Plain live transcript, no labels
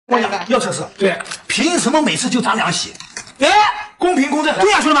要测试。对，凭什么每次就咱俩洗？哎，公平公正。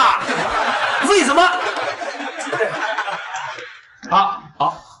对呀，兄弟们，为什么？好，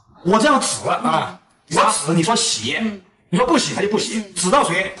我这样指啊，我指，你说洗，你说不洗他就不洗，指到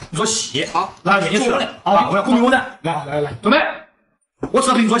谁你说洗。好，来眼睛去了啊，我要公平公正。来，准备。我指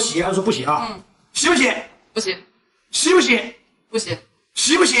到谁你说洗还是说不洗啊？洗不洗？不洗。洗不洗？不洗。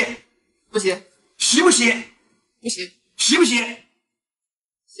洗不洗？不洗。洗不洗？不洗。洗不洗？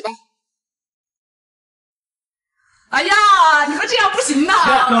洗吧。哎呀，你们这样不行的。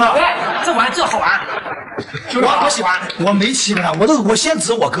哎，这玩这好玩，我喜欢。我没欺负他，我先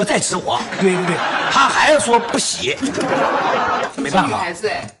指我哥，再指我。对，他还是说不洗，没办法。女孩子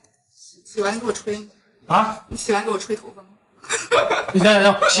哎，洗完给我吹啊！你洗完给我吹头发吗？你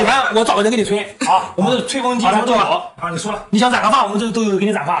行，洗完我找个人给你吹。好，我们的吹风机什么都有。好，你说了，你想染个发，我们这都有给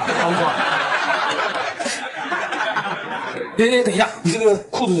你染发的。好，我说。等一下，你这个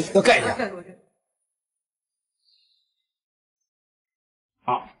裤子要盖一下。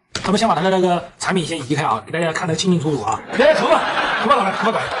好，咱们先把它的那个产品先移开啊，给大家看得清清楚楚啊。来，头发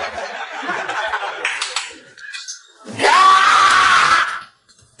搞。呀！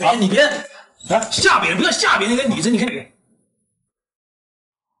哎，你别吓别人，不要吓别人，那个女生，你看你。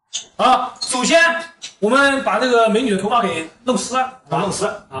啊，首先我们把这个美女的头发给弄湿啊。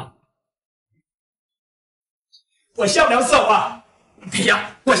我下不了手啊！哎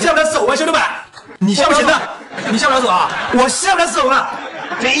呀，我下不了手啊，兄弟们，你下不行的，你下不了手啊！我下不了手啊！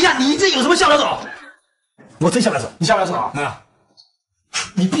等一下，你这有什么下不了手？我真下不了手，你下不了手啊？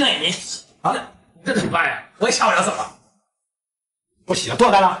你闭上眼睛啊！这怎么办呀？我也下不了手啊！不行，多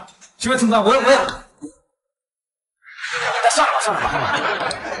少单了？媳妇，怎么办？我也。算了吧。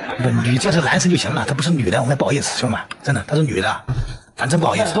不，你这是男生就行了，他不是女的，我们不好意思，兄弟们，真的，他是女的，咱真不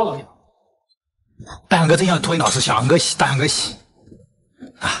好意思。大杨哥真要托你老师，小杨哥洗，大杨哥洗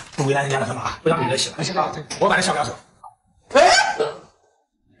啊！不为难人家了是吧？不让女的洗了，行吧？我把他下不了手。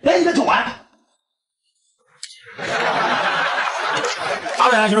哎，你在走完？当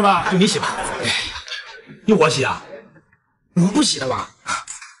然，兄弟们，就你洗吧。哎呀，又我洗啊？你们不洗的吧？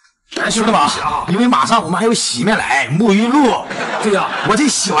兄弟们，因为马上我们还有洗面奶、沐浴露。对呀，我这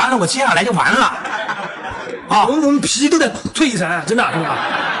洗完了，我接下来就完了。啊，我们皮都得褪一层，真的，兄弟们。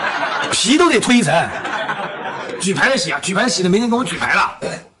皮都得褪一层，举牌的洗啊，举牌洗的没人跟我举牌了，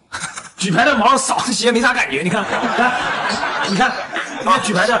举牌的毛少，洗也没啥感觉。你看，你看，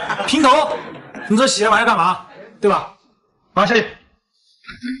举牌的平头，你说洗这玩意干嘛？对吧？好，下去。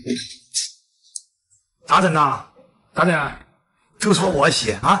咋整呢？咋整？就说我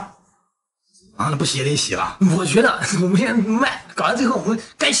洗啊，那不洗也得洗了。我觉得我们现在卖搞完最后，我们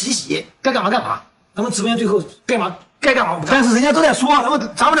该洗洗，该干嘛干嘛。咱们直播间最后该干嘛？但是人家都在说，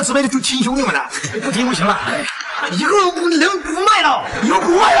咱们的直播间就亲兄弟们的，不提不行了。以后人不卖了，以后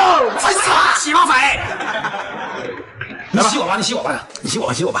不卖了，烦死了！洗吧，烦！你洗我吧，你洗我吧，你洗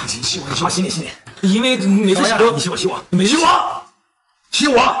我吧，好，洗你。因为每次洗都你洗我，洗我，我，你，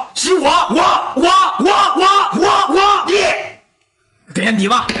等一下你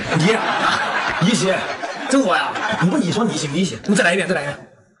吧，你洗，真我呀？你说你洗，你洗，我们再来一遍。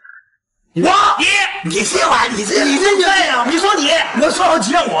你洗我，你这对呀？你说你，我说好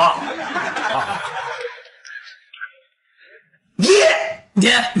几遍我。你，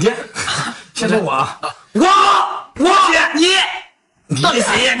先说我，你到底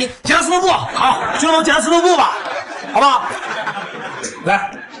谁呀？你剪刀石头布，好，兄弟们剪刀石头布吧，好不好？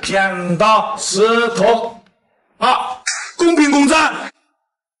来，剪刀石头，好，公平公正。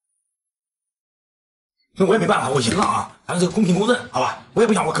那我也没办法，我赢了啊！咱这个公平公正，好吧？我也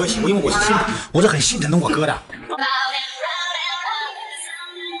不想我哥洗，因为我是很心疼的我哥的。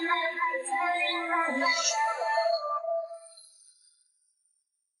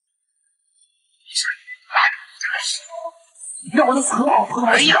让我的喝好，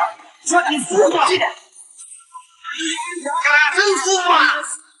哎呀，说你舒服，真舒服啊！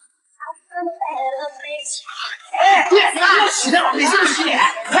哎，对，洗的，每次都洗脸，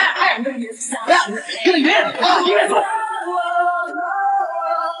哎，跟着云啊，音乐走。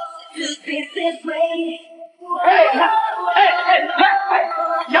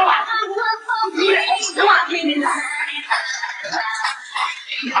摇吧，摇吧，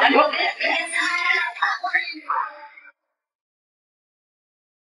打篮球。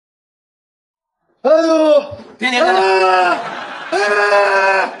哎呦，别，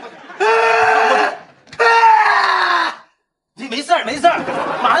你没事儿，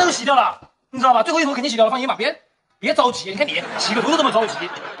马上就洗掉了，你知道吧？最后一头肯定洗掉了，放心吧，别着急。你看你洗个头都这么着急，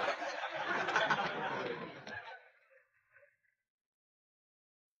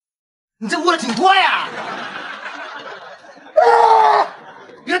你这握的挺多呀。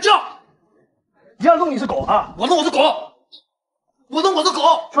你看叫，你要弄你是狗啊，我弄我是狗，我弄我是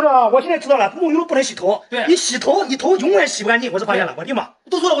狗。兄弟啊，我现在知道了，沐浴露不能洗头，对，你洗头你头永远洗不干净，我是发现了，我的妈，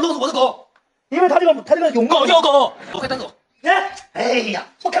都说了我弄我是狗，因为他这个有搞笑狗，我快单走。哎呀，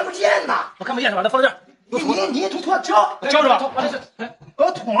我看不见呐，我看不见是吧？那放在这儿。你涂胶是吧？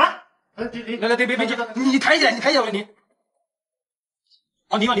我捅啊！来，别，你抬起来，你。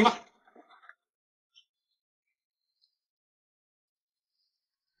好，拧吧。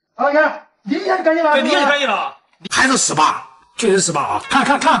啊，你看，拧一下就干净了。对，拧一下就干净了。还是18，确实是18啊！看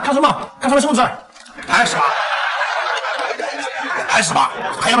什么？看上面什么字？还是18，还是18，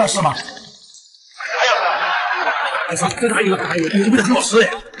还要不要试吗？这还有一个，你这个挺好吃的。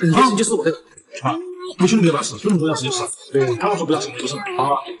你就试我这个啊！我兄弟没有试，兄弟说要试就试。对，他们说不要试就试。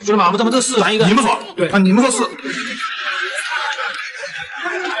好，兄弟们，我们这试完一个。你们说，对啊，你们说试。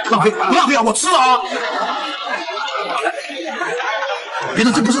浪费啊！我吃了啊！别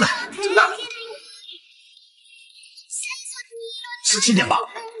的这不是的，17.8。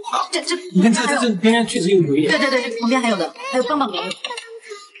这，你看这边边确实有一点。对，旁边还有的，还有棒棒糖。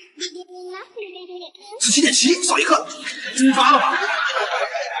17.7，少一克，蒸发了吧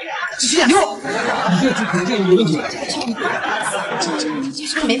？17.6，你这有问题。是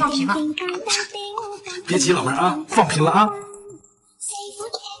不是没放平啊？别急，老妹儿啊，放平了啊。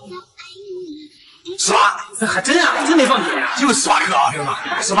18，这还真啊，真没放平呀，就是18克啊，兄弟们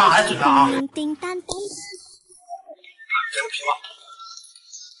，18还准的啊。平了。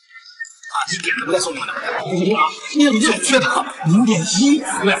你点的不带送你们的，你听啊，你缺的0.1，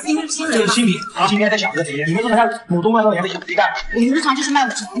对，这是新品啊。今天在小哥这边，你们说它母冬瓜多少钱一袋？我们日常就是卖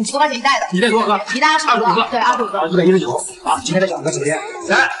50多块钱一袋的，一袋多少个？一袋25个，对，25个，119啊。今天在小哥直播间，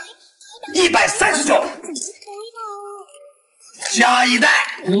来139，加一袋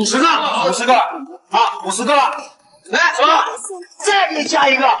50个啊，50个了。来，什么？再给你加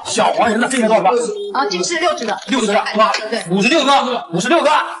一个小黄人的，这个多少个？啊，这个是6只的，6只的是吧？对，56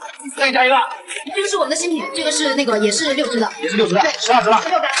个，再给你加一个。这个是我们的新品，这个是那个也是6只的，也是6只的，12只了。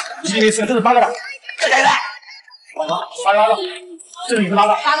16只。这是8个的，再加一袋。8个，这是你们8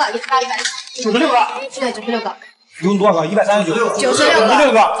个，8个也是8个，96个。对，96个。一共多少个？139。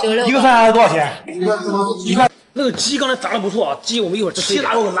96个。一个菜还多少钱？1块。那个鸡刚才炸的不错啊，鸡我们一会儿吃。鸡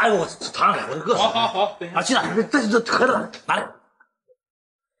拿给我尝尝，我这个。好。啊，鸡拿，这盒子拿来。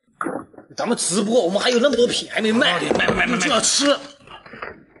咱们直播，我们还有那么多品还没卖，卖，就要吃，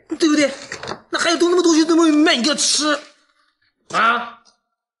对不对？那还有那么多东西都没卖，你就要吃啊！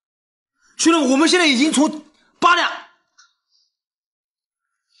兄弟们，我们现在已经从8两。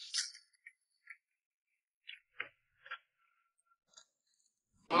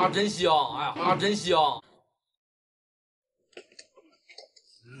啊，真香！哎呀，真香！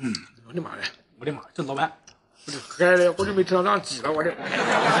我的妈呀，这老板，我就嗨了，我就没吃到那样挤了，我的。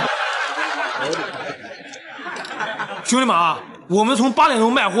兄弟们啊，我们从8点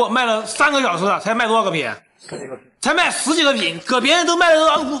钟卖货，卖了3个小时，才卖多少个品？才卖10几个品，搁别人都卖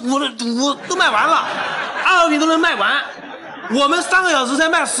了5都卖完了，20个品都能卖完，我们3个小时才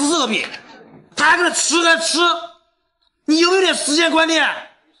卖14个品，他还搁那吃，你有没有点时间观念？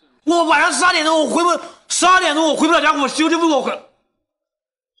我晚上12点钟我回不了家，我休息不我回。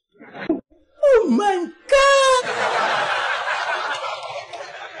Oh my god！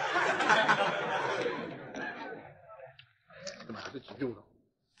 这几六个？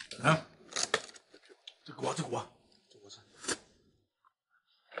啊？这给我吃。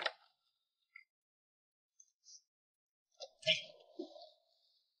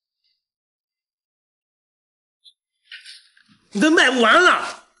你都卖不完了，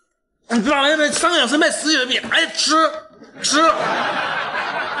你知道吗？3个小时卖10几个饼，还吃，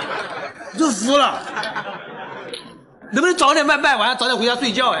就服了。能不能早点卖完，早点回家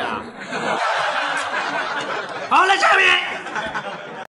睡觉呀？好，来下面。